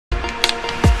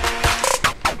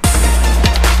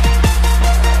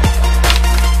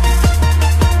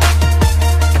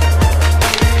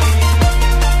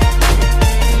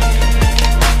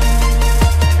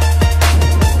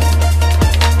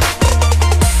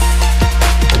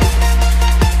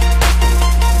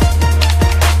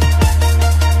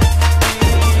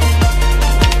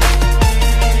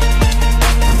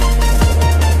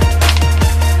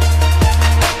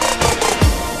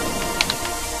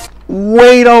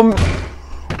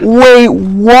Wait,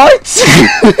 what?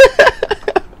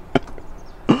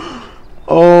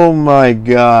 Oh my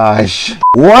gosh.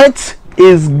 What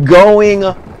is going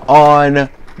on,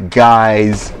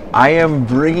 guys? I am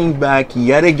bringing back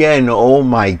yet again, oh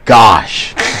my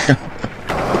gosh.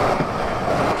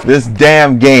 This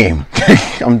damn game.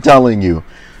 I'm telling you.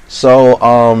 So,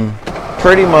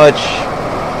 pretty much,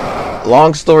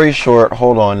 long story short,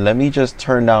 hold on, let me just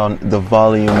turn down the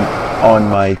volume on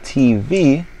my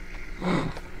TV.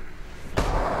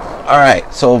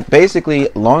 Alright, so basically,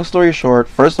 long story short,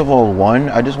 first of all,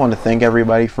 I just want to thank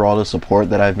everybody for all the support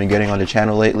that I've been getting on the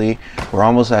channel lately. We're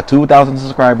almost at 2,000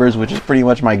 subscribers, which is pretty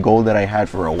much my goal that I had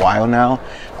for a while now.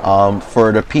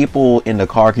 For the people in the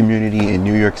car community in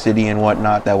New York City and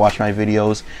whatnot that watch my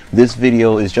videos, this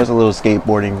video is just a little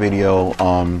skateboarding video.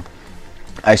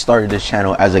 I started this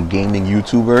channel as a gaming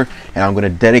YouTuber, and I'm going to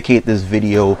dedicate this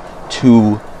video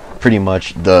to pretty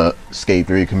much the Skate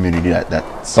 3 community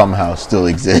that somehow still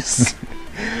exists.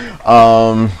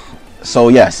 So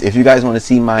yes, if you guys want to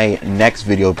see my next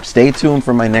video, stay tuned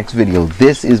for my next video.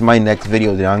 This is my next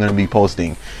video that I'm going to be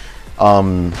posting.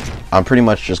 I'm pretty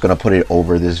much just going to put it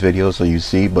over this video so you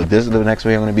see, but this is the next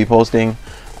video I'm going to be posting.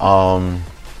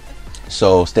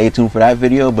 So stay tuned for that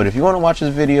video, but if you want to watch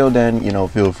this video, then, you know,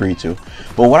 feel free to.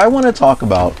 But what I want to talk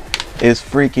about is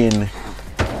freaking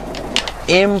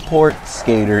import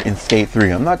skater in Skate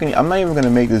 3. I'm not even gonna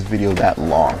make this video that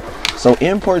long. So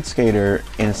import skater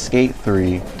in Skate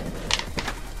 3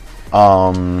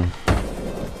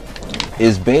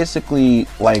 is basically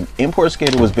like, import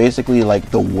skater was basically like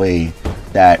the way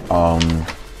that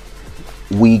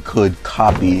we could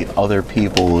copy other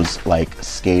people's like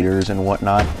skaters and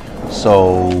whatnot.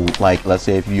 So like, let's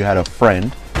say if you had a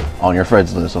friend on your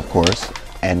friends list, of course,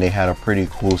 and they had a pretty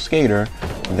cool skater,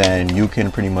 then you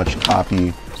can pretty much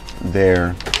copy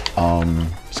their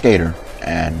skater,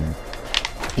 and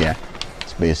yeah,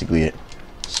 that's basically it.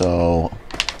 So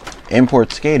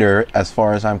import skater, as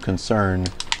far as I'm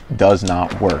concerned, does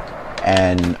not work.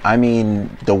 And I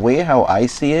mean, the way how I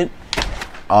see it,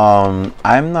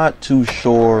 I'm not too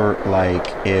sure like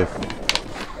if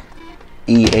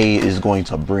EA is going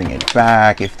to bring it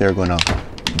back, if they're gonna,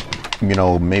 you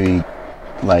know, maybe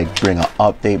like bring an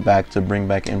update back to bring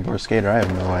back import skater. I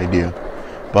have no idea.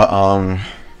 But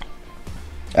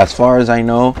as far as I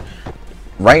know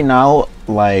right now,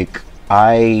 like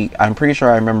I'm pretty sure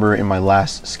I remember in my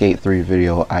last Skate 3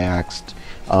 video I asked,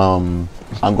 I'm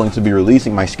going to be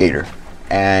releasing my skater,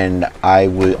 and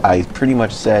I pretty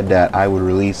much said that I would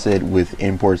release it with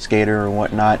import skater and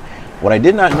whatnot. What I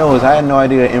did not know is I had no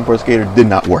idea that import skater did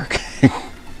not work.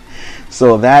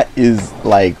 So that is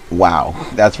like, wow,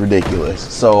 that's ridiculous.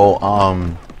 So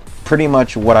pretty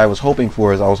much what I was hoping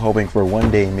for is I was hoping for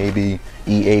one day maybe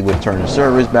EA would turn the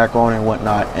servers back on and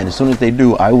whatnot, and as soon as they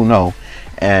do, I will know,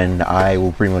 and I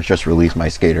will pretty much just release my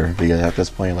skater, because at this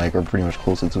point, like, we're pretty much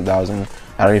close to 2,000.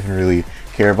 I don't even really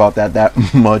care about that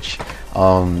much.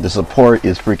 The support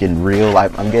is freaking real.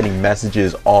 I'm getting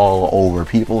messages all over.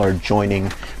 People are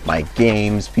joining my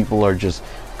games. People are just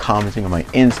commenting on my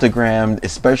Instagram,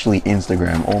 especially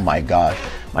Instagram. Oh my gosh,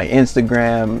 my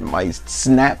Instagram, my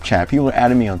Snapchat. People are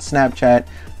adding me on Snapchat.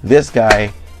 This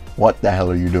guy, what the hell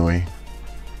are you doing?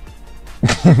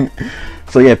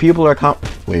 So yeah, people are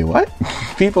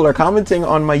people are commenting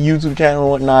on my YouTube channel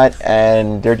and whatnot,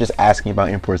 and they're just asking about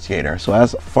import skater. So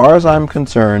as far as I'm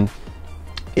concerned,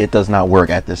 it does not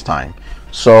work at this time.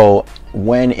 So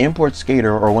when import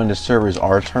skater, or when the servers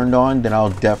are turned on, then I'll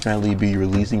definitely be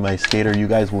releasing my skater. You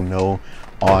guys will know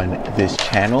on this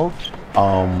channel.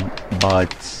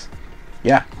 But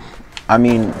yeah, I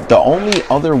mean, the only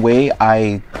other way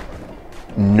I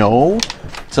know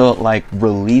to like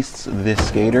release this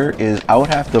skater is I would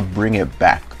have to bring it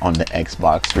back on the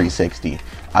Xbox 360.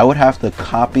 I would have to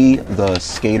copy the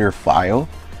skater file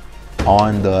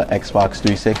on the Xbox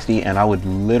 360, and I would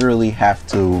literally have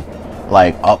to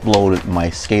like upload my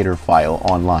skater file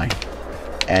online,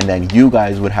 and then you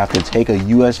guys would have to take a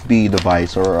USB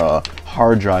device or a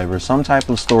hard drive or some type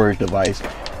of storage device,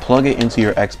 plug it into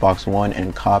your Xbox One,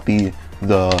 and copy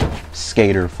the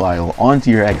skater file onto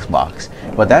your Xbox.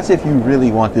 But that's if you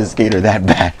really want this skater that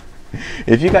bad.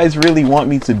 If you guys really want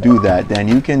me to do that, then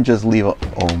you can just leave a...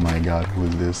 Oh my god, who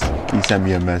is this? He sent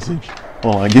me a message.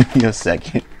 Hold on, give me a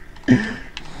second.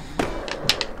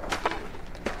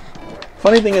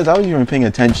 Funny thing is, I wasn't even paying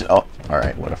attention. Oh,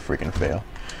 alright, what a freaking fail.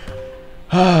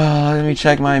 Let me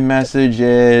check my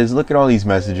messages. Look at all these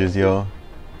messages, yo.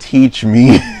 Teach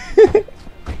me.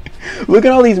 Look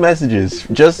at all these messages,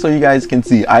 just so you guys can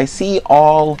see. I see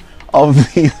all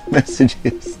of these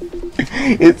messages.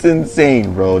 It's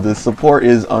insane, bro. The support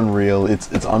is unreal.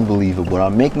 It's unbelievable.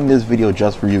 I'm making this video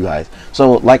just for you guys.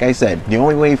 So like I said, the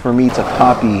only way for me to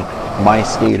copy my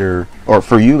skater, or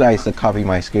for you guys to copy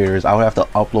my skaters, I would have to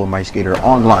upload my skater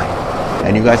online,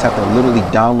 and you guys have to literally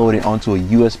download it onto a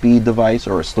USB device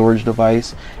or a storage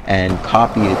device and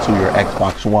copy it to your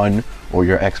Xbox One or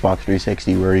your Xbox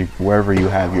 360, wherever you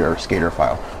have your skater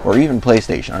file, or even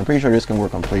PlayStation. I'm pretty sure this can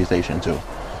work on PlayStation too.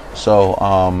 So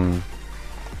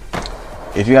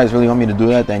if you guys really want me to do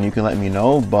that, then you can let me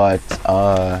know. But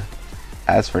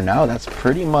as for now, that's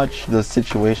pretty much the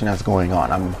situation that's going on.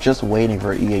 I'm just waiting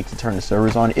for EA to turn the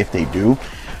servers on, if they do.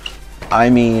 I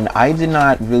mean, I did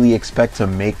not really expect to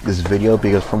make this video,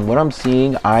 because from what I'm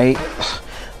seeing, I'm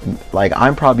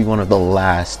probably one of the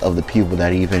last of the people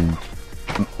that even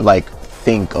like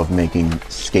think of making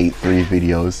Skate 3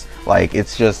 videos. Like,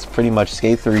 it's just pretty much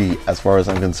Skate 3, as far as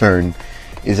I'm concerned,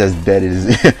 is as dead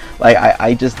as like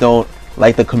I just don't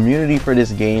like, the community for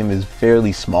this game is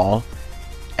fairly small,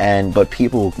 but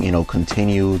people, you know,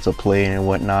 continue to play and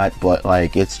whatnot, but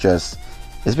like, it's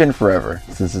been forever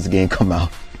since this game come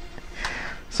out.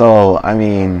 So I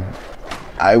mean,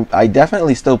 I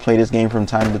definitely still play this game from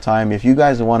time to time. If you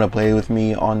guys want to play with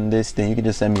me on this, then you can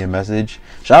just send me a message.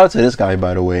 Shout out to this guy,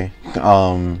 by the way.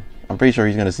 I'm pretty sure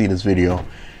he's gonna see this video.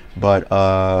 But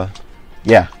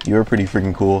yeah, you're pretty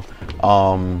freaking cool.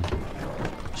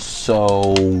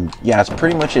 So yeah, that's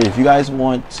pretty much it. If you guys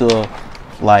want to,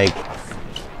 like,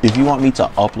 if you want me to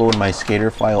upload my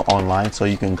skater file online so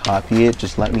you can copy it,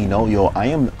 just let me know. Yo, I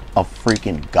am a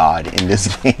freaking god in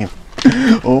this game.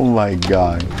 Oh my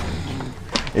god.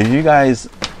 If you guys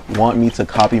want me to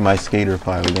copy my skater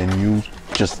file, then you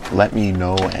just let me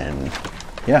know. And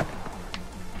yeah,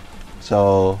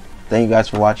 so thank you guys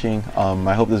for watching.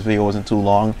 I hope this video wasn't too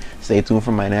long. Stay tuned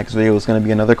for my next video. It's going to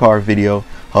be another car video.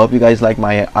 I hope you guys like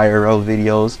my IRL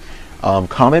videos.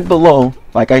 Comment below,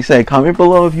 like I said, comment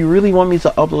below if you really want me to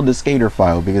upload the skater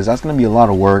file, because that's going to be a lot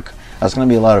of work. That's going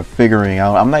to be a lot of figuring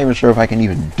out. I'm not even sure if I can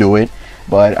even do it.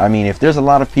 But I mean, if there's a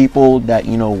lot of people that,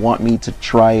 you know, want me to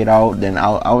try it out, then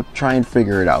I'll try and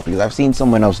figure it out, because I've seen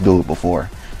someone else do it before.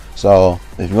 So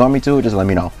if you want me to, just let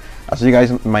me know. I'll see you guys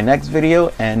in my next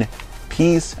video, and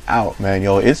peace out, man.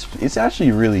 Yo, it's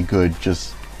actually really good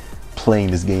just playing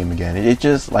this game again. It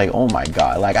just, like, oh my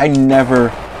god, like, I never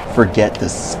forget the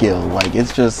skill. Like,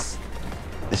 it's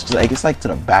like to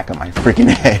the back of my freaking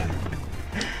head.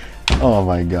 Oh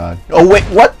my god. Oh wait,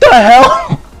 what the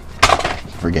hell?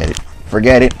 Forget it.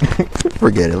 Forget it.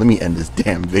 Forget it. Let me end this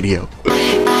damn video.